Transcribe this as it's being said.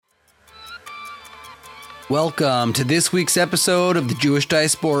Welcome to this week's episode of the Jewish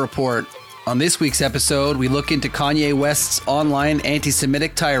Diaspora Report. On this week's episode, we look into Kanye West's online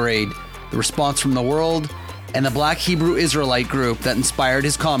anti-Semitic tirade, the response from the world, and the Black Hebrew Israelite group that inspired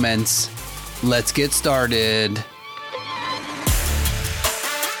his comments. Let's get started.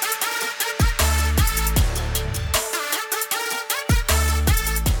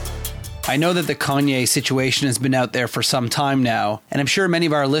 I know that the Kanye situation has been out there for some time now, and I'm sure many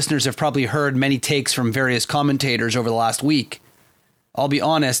of our listeners have probably heard many takes from various commentators over the last week. I'll be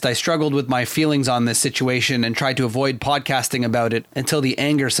honest, I struggled with my feelings on this situation and tried to avoid podcasting about it until the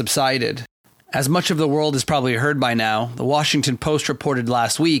anger subsided. As much of the world has probably heard by now, the Washington Post reported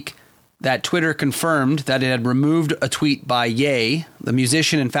last week that Twitter confirmed that it had removed a tweet by Ye, the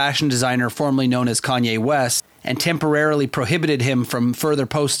musician and fashion designer formerly known as Kanye West, and temporarily prohibited him from further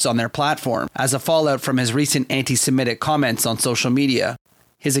posts on their platform as a fallout from his recent anti-Semitic comments on social media.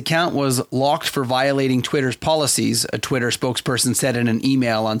 His account was locked for violating Twitter's policies, a Twitter spokesperson said in an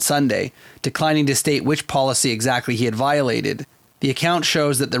email on Sunday, declining to state which policy exactly he had violated. The account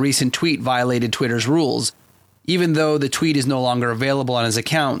shows that the recent tweet violated Twitter's rules. Even though the tweet is no longer available on his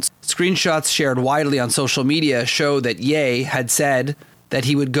accounts, screenshots shared widely on social media show that Ye had said that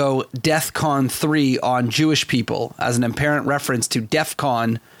he would go DEFCON 3 on Jewish people as an apparent reference to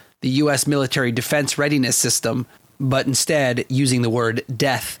DEFCON, the U.S. military defense readiness system, but instead using the word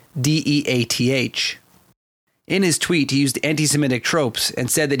death, D-E-A-T-H. In his tweet, he used anti-Semitic tropes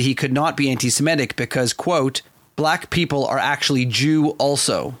and said that he could not be anti-Semitic because, quote, black people are actually Jew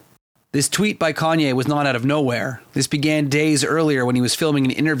also. This tweet by Kanye was not out of nowhere. This began days earlier when he was filming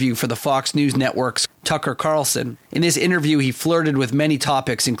an interview for the Fox News Network's Tucker Carlson. In this interview, he flirted with many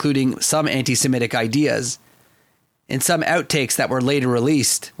topics, including some anti-Semitic ideas. In some outtakes that were later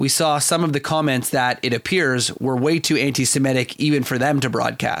released, we saw some of the comments that, it appears, were way too anti-Semitic even for them to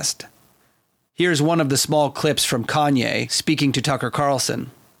broadcast. Here's one of the small clips from Kanye speaking to Tucker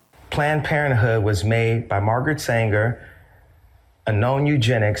Carlson. Planned Parenthood was made by Margaret Sanger, a known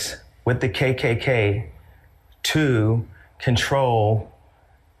eugenics, with the KKK to control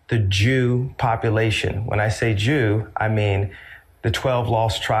the Jew population. When I say Jew, I mean the 12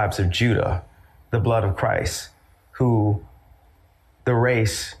 lost tribes of Judah, the blood of Christ, who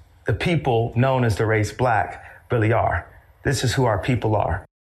the people known as the race black really are. This is who our people are.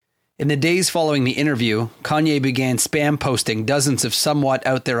 In the days following the interview, Kanye began spam posting dozens of somewhat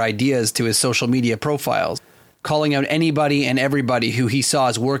out there ideas to his social media profiles, calling out anybody and everybody who he saw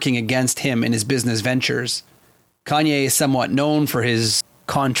as working against him in his business ventures. Kanye is somewhat known for his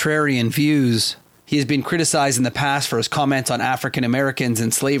contrarian views. He has been criticized in the past for his comments on African Americans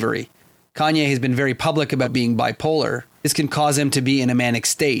and slavery. Kanye has been very public about being bipolar. This can cause him to be in a manic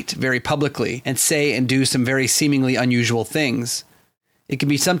state very publicly and say and do some very seemingly unusual things. It can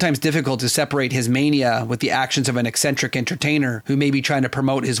be sometimes difficult to separate his mania with the actions of an eccentric entertainer who may be trying to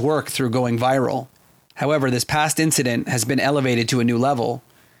promote his work through going viral. However, this past incident has been elevated to a new level.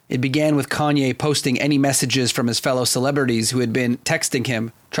 It began with Kanye posting any messages from his fellow celebrities who had been texting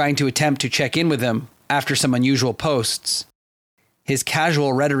him, trying to attempt to check in with him after some unusual posts. His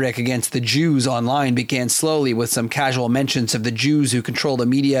casual rhetoric against the Jews online began slowly with some casual mentions of the Jews who control the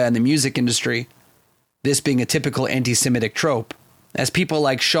media and the music industry, this being a typical anti-Semitic trope. As people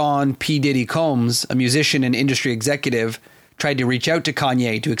like Sean P. Diddy Combs, a musician and industry executive, tried to reach out to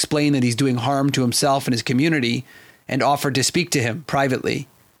Kanye to explain that he's doing harm to himself and his community and offered to speak to him privately.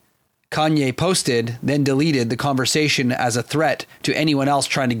 Kanye posted, then deleted the conversation as a threat to anyone else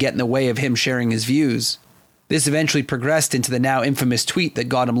trying to get in the way of him sharing his views. This eventually progressed into the now infamous tweet that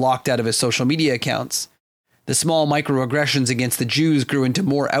got him locked out of his social media accounts. The small microaggressions against the Jews grew into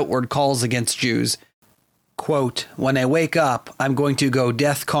more outward calls against Jews. Quote, when I wake up, I'm going to go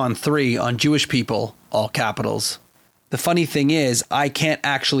DEFCON 3 on Jewish people, all capitals. The funny thing is, I can't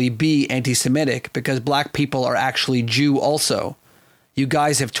actually be anti-Semitic because black people are actually Jew also. You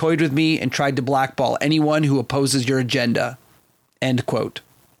guys have toyed with me and tried to blackball anyone who opposes your agenda. End quote.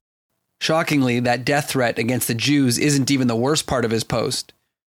 Shockingly, that death threat against the Jews isn't even the worst part of his post.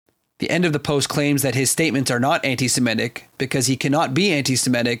 The end of the post claims that his statements are not anti-Semitic because he cannot be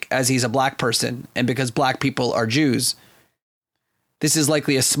anti-Semitic as he's a black person and because black people are Jews. This is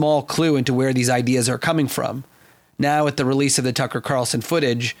likely a small clue into where these ideas are coming from. Now, with the release of the Tucker Carlson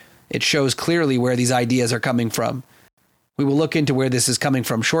footage, it shows clearly where these ideas are coming from. We will look into where this is coming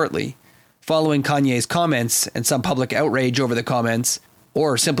from shortly. Following Kanye's comments and some public outrage over the comments,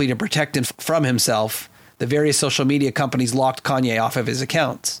 or simply to protect him from himself, the various social media companies locked Kanye off of his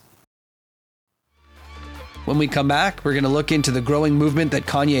accounts. When we come back, we're going to look into the growing movement that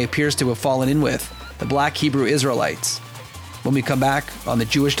Kanye appears to have fallen in with, the Black Hebrew Israelites. When we come back on the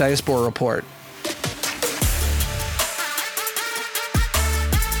Jewish Diaspora Report.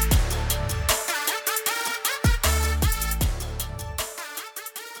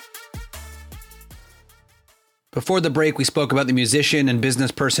 Before the break, we spoke about the musician and business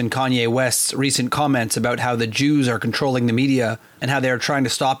person Kanye West's recent comments about how the Jews are controlling the media and how they are trying to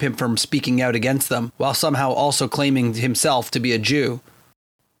stop him from speaking out against them, while somehow also claiming himself to be a Jew.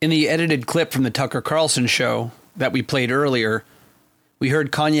 In the edited clip from the Tucker Carlson show that we played earlier, we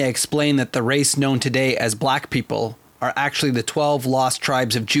heard Kanye explain that the race known today as black people are actually the 12 lost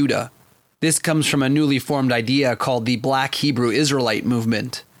tribes of Judah. This comes from a newly formed idea called the Black Hebrew Israelite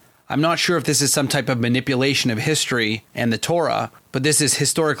movement. I'm not sure if this is some type of manipulation of history and the Torah, but this is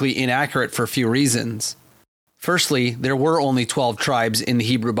historically inaccurate for a few reasons. Firstly, there were only 12 tribes in the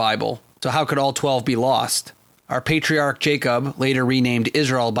Hebrew Bible, so how could all 12 be lost? Our patriarch Jacob, later renamed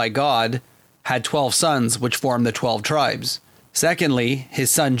Israel by God, had 12 sons, which formed the 12 tribes. Secondly, his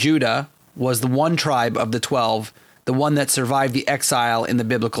son Judah was the one tribe of the 12, the one that survived the exile in the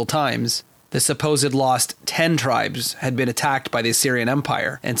biblical times. The supposed lost 10 tribes had been attacked by the Assyrian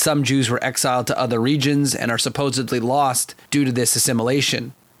Empire, and some Jews were exiled to other regions and are supposedly lost due to this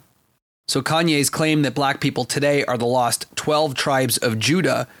assimilation. So Kanye's claim that black people today are the lost 12 tribes of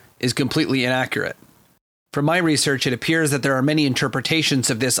Judah is completely inaccurate. From my research, it appears that there are many interpretations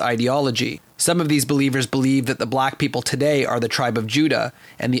of this ideology. Some of these believers believe that the black people today are the tribe of Judah,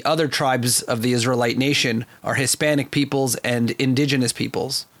 and the other tribes of the Israelite nation are Hispanic peoples and indigenous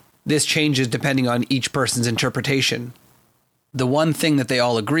peoples. This changes depending on each person's interpretation. The one thing that they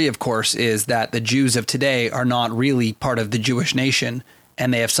all agree, of course, is that the Jews of today are not really part of the Jewish nation,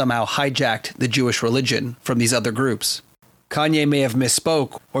 and they have somehow hijacked the Jewish religion from these other groups. Kanye may have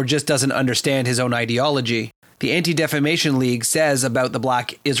misspoke or just doesn't understand his own ideology. The Anti-Defamation League says about the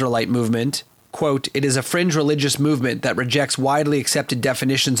Black Israelite movement, quote, "It is a fringe religious movement that rejects widely accepted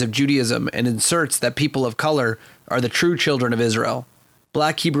definitions of Judaism and asserts that people of color are the true children of Israel.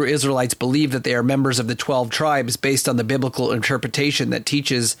 Black Hebrew Israelites believe that they are members of the 12 tribes based on the biblical interpretation that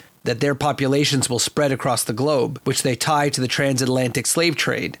teaches that their populations will spread across the globe, which they tie to the transatlantic slave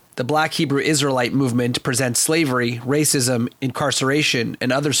trade. The Black Hebrew Israelite movement presents slavery, racism, incarceration,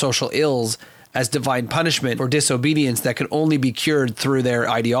 and other social ills as divine punishment for disobedience that can only be cured through their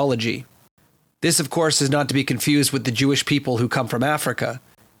ideology. This, of course, is not to be confused with the Jewish people who come from Africa.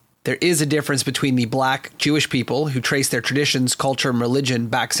 There is a difference between the black Jewish people who trace their traditions, culture, and religion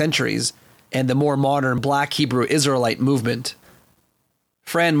back centuries, and the more modern Black Hebrew Israelite movement."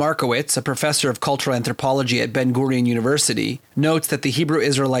 Fran Markowitz, a professor of cultural anthropology at Ben-Gurion University, notes that the Hebrew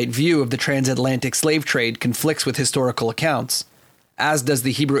Israelite view of the transatlantic slave trade conflicts with historical accounts, as does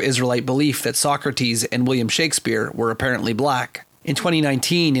the Hebrew Israelite belief that Socrates and William Shakespeare were apparently black. In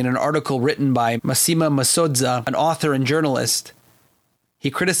 2019, in an article written by Massima Masodza, an author and journalist, he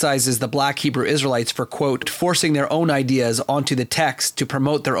criticizes the Black Hebrew Israelites for, quote, "forcing their own ideas onto the text to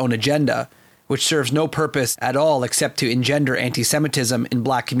promote their own agenda, which serves no purpose at all except to engender anti-Semitism in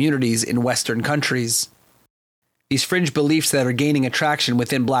black communities in Western countries." These fringe beliefs that are gaining attraction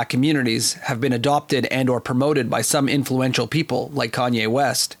within black communities have been adopted and or promoted by some influential people, like Kanye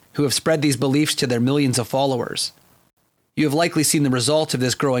West, who have spread these beliefs to their millions of followers. You have likely seen the result of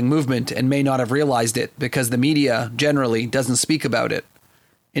this growing movement and may not have realized it because the media, generally, doesn't speak about it.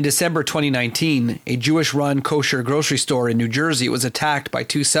 In December 2019, a Jewish-run kosher grocery store in New Jersey was attacked by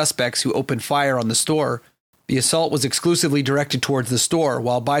two suspects who opened fire on the store. The assault was exclusively directed towards the store,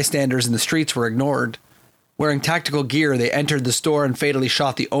 while bystanders in the streets were ignored. Wearing tactical gear, they entered the store and fatally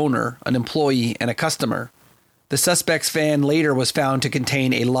shot the owner, an employee, and a customer. The suspect's van later was found to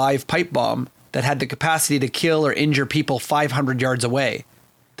contain a live pipe bomb that had the capacity to kill or injure people 500 yards away.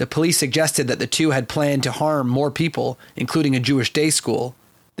 The police suggested that the two had planned to harm more people, including a Jewish day school.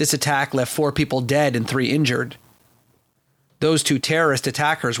 This attack left 4 people dead and 3 injured. Those 2 terrorist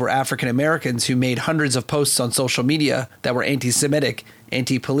attackers were African Americans who made hundreds of posts on social media that were anti-Semitic,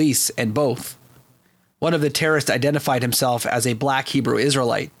 anti-police, and both. One of the terrorists identified himself as a Black Hebrew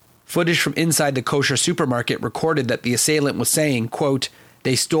Israelite. Footage from inside the kosher supermarket recorded that the assailant was saying, quote,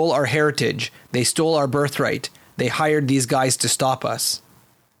 "They stole our heritage, they stole our birthright, they hired these guys to stop us."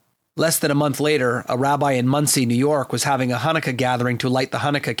 Less than a month later, a rabbi in Monsey, New York, was having a Hanukkah gathering to light the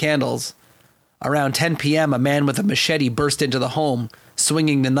Hanukkah candles. Around 10 p.m., a man with a machete burst into the home,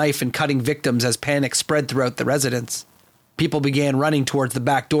 swinging the knife and cutting victims as panic spread throughout the residence. People began running towards the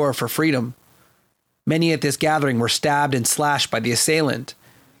back door for freedom. Many at this gathering were stabbed and slashed by the assailant.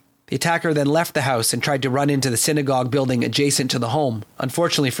 The attacker then left the house and tried to run into the synagogue building adjacent to the home.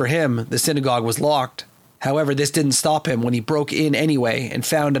 Unfortunately for him, the synagogue was locked. However, this didn't stop him when he broke in anyway and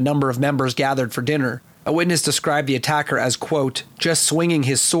found a number of members gathered for dinner. A witness described the attacker as, quote, "just swinging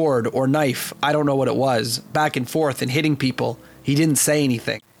his sword or knife, I don't know what it was, back and forth and hitting people. He didn't say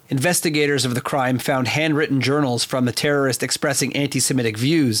anything." Investigators of the crime found handwritten journals from the terrorist expressing anti-Semitic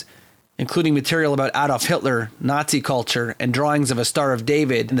views, including material about Adolf Hitler, Nazi culture, and drawings of a Star of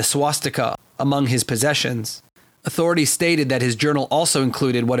David and the swastika among his possessions. Authorities stated that his journal also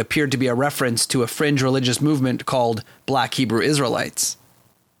included what appeared to be a reference to a fringe religious movement called Black Hebrew Israelites.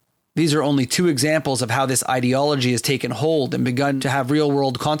 These are only two examples of how this ideology has taken hold and begun to have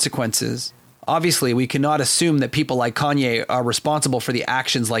real-world consequences. Obviously, we cannot assume that people like Kanye are responsible for the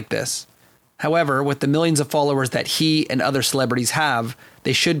actions like this. However, with the millions of followers that he and other celebrities have,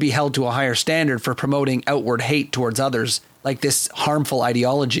 they should be held to a higher standard for promoting outward hate towards others, like this harmful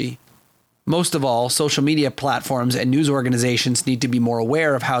ideology. Most of all, social media platforms and news organizations need to be more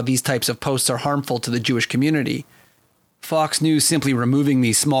aware of how these types of posts are harmful to the Jewish community. Fox News simply removing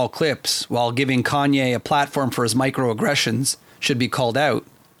these small clips while giving Kanye a platform for his microaggressions should be called out.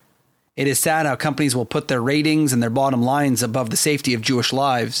 It is sad how companies will put their ratings and their bottom lines above the safety of Jewish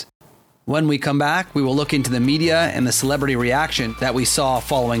lives. When we come back, we will look into the media and the celebrity reaction that we saw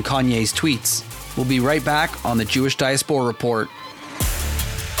following Kanye's tweets. We'll be right back on the Jewish Diaspora Report.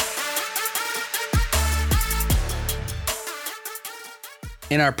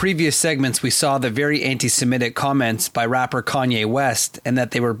 In our previous segments, we saw the very anti-Semitic comments by rapper Kanye West, and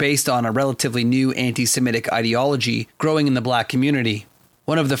that they were based on a relatively new anti-Semitic ideology growing in the black community.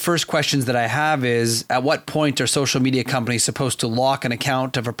 One of the first questions that I have is, at what point are social media companies supposed to lock an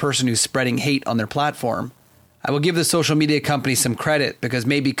account of a person who's spreading hate on their platform? I will give the social media companies some credit because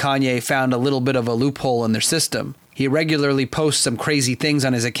maybe Kanye found a little bit of a loophole in their system. He regularly posts some crazy things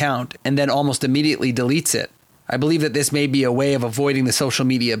on his account and then almost immediately deletes it. I believe that this may be a way of avoiding the social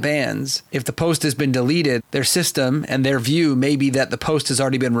media bans. If the post has been deleted, their system and their view may be that the post has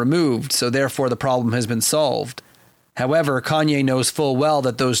already been removed, so therefore the problem has been solved. However, Kanye knows full well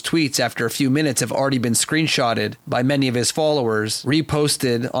that those tweets after a few minutes have already been screenshotted by many of his followers,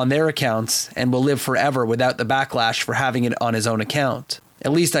 reposted on their accounts, and will live forever without the backlash for having it on his own account.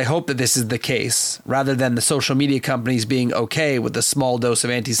 At least I hope that this is the case, rather than the social media companies being okay with a small dose of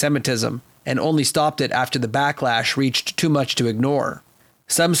anti-Semitism, and only stopped it after the backlash reached too much to ignore.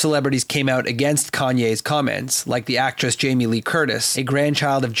 Some celebrities came out against Kanye's comments, like the actress Jamie Lee Curtis, a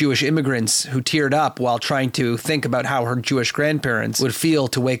grandchild of Jewish immigrants who teared up while trying to think about how her Jewish grandparents would feel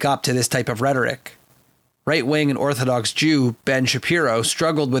to wake up to this type of rhetoric. Right-wing and Orthodox Jew Ben Shapiro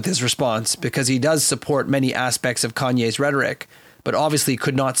struggled with his response because he does support many aspects of Kanye's rhetoric, but obviously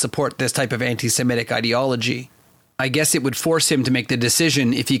could not support this type of anti-Semitic ideology. I guess it would force him to make the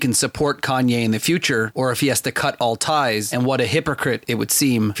decision if he can support Kanye in the future or if he has to cut all ties, and what a hypocrite it would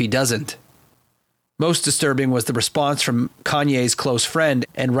seem if he doesn't. Most disturbing was the response from Kanye's close friend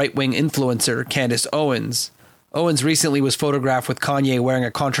and right-wing influencer Candace Owens. Owens recently was photographed with Kanye wearing a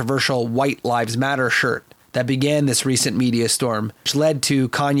controversial White Lives Matter shirt that began this recent media storm, which led to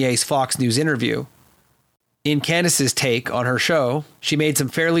Kanye's Fox News interview. In Candace's take on her show, she made some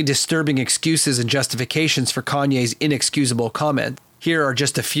fairly disturbing excuses and justifications for Kanye's inexcusable comment. Here are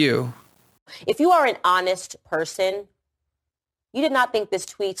just a few. If you are an honest person, you did not think this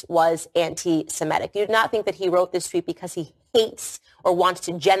tweet was anti-Semitic. You did not think that he wrote this tweet because he hates or wants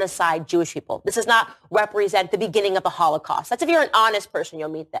to genocide Jewish people. This does not represent the beginning of the Holocaust. That's if you're an honest person, you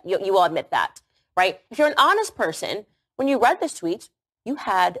will admit that, right? If you're an honest person, when you read this tweet, you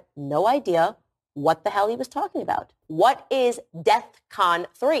had no idea what the hell he was talking about. What is DEFCON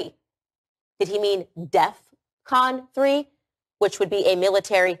 3? Did he mean DEFCON 3, which would be a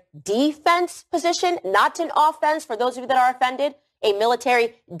military defense position, not an offense for those of you that are offended, a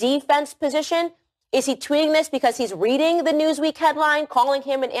military defense position? Is he tweeting this because he's reading the Newsweek headline calling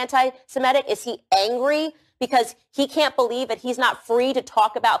him an anti-Semitic? Is he angry because he can't believe that he's not free to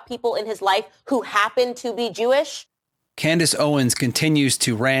talk about people in his life who happen to be Jewish? Candace Owens continues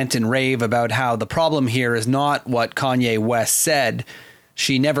to rant and rave about how the problem here is not what Kanye West said.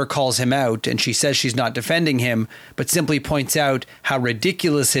 She never calls him out, and she says she's not defending him, but simply points out how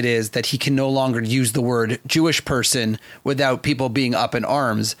ridiculous it is that he can no longer use the word Jewish person without people being up in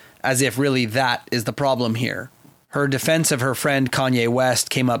arms, as if really that is the problem here. Her defense of her friend Kanye West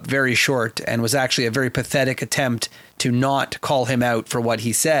came up very short and was actually a very pathetic attempt to not call him out for what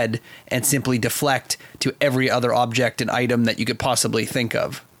he said and simply deflect to every other object and item that you could possibly think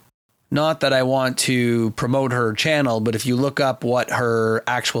of. Not that I want to promote her channel, but if you look up what her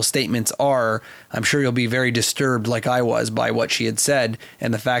actual statements are, I'm sure you'll be very disturbed like I was by what she had said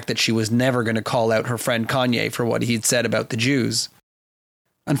and the fact that she was never going to call out her friend Kanye for what he'd said about the Jews.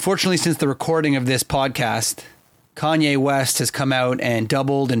 Unfortunately, since the recording of this podcast, Kanye West has come out and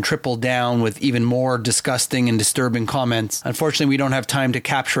doubled and tripled down with even more disgusting and disturbing comments. Unfortunately, we don't have time to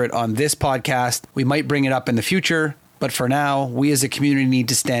capture it on this podcast. We might bring it up in the future, but for now, we as a community need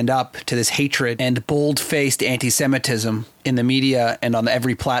to stand up to this hatred and bold-faced anti-Semitism in the media and on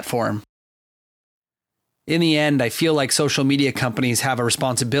every platform. In the end, I feel like social media companies have a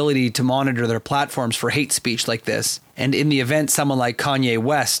responsibility to monitor their platforms for hate speech like this. And in the event someone like Kanye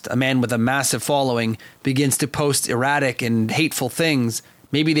West, a man with a massive following, begins to post erratic and hateful things,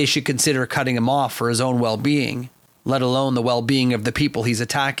 maybe they should consider cutting him off for his own well-being, let alone the well-being of the people he's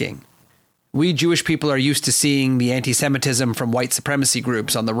attacking. We Jewish people are used to seeing the anti-Semitism from white supremacy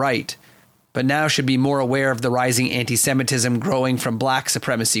groups on the right, but now should be more aware of the rising anti-Semitism growing from black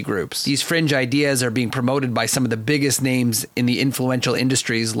supremacy groups. These fringe ideas are being promoted by some of the biggest names in the influential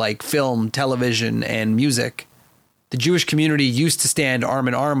industries like film, television, and music. The Jewish community used to stand arm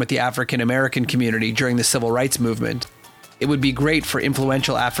in arm with the African American community during the Civil Rights Movement. It would be great for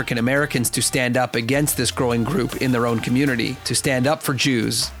influential African Americans to stand up against this growing group in their own community, to stand up for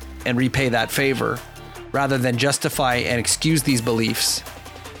Jews and repay that favor, rather than justify and excuse these beliefs.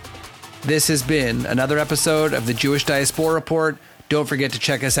 This has been another episode of the Jewish Diaspora Report. Don't forget to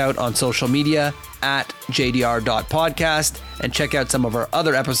check us out on social media at jdr.podcast and check out some of our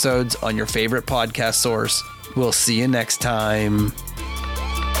other episodes on your favorite podcast source. We'll see you next time.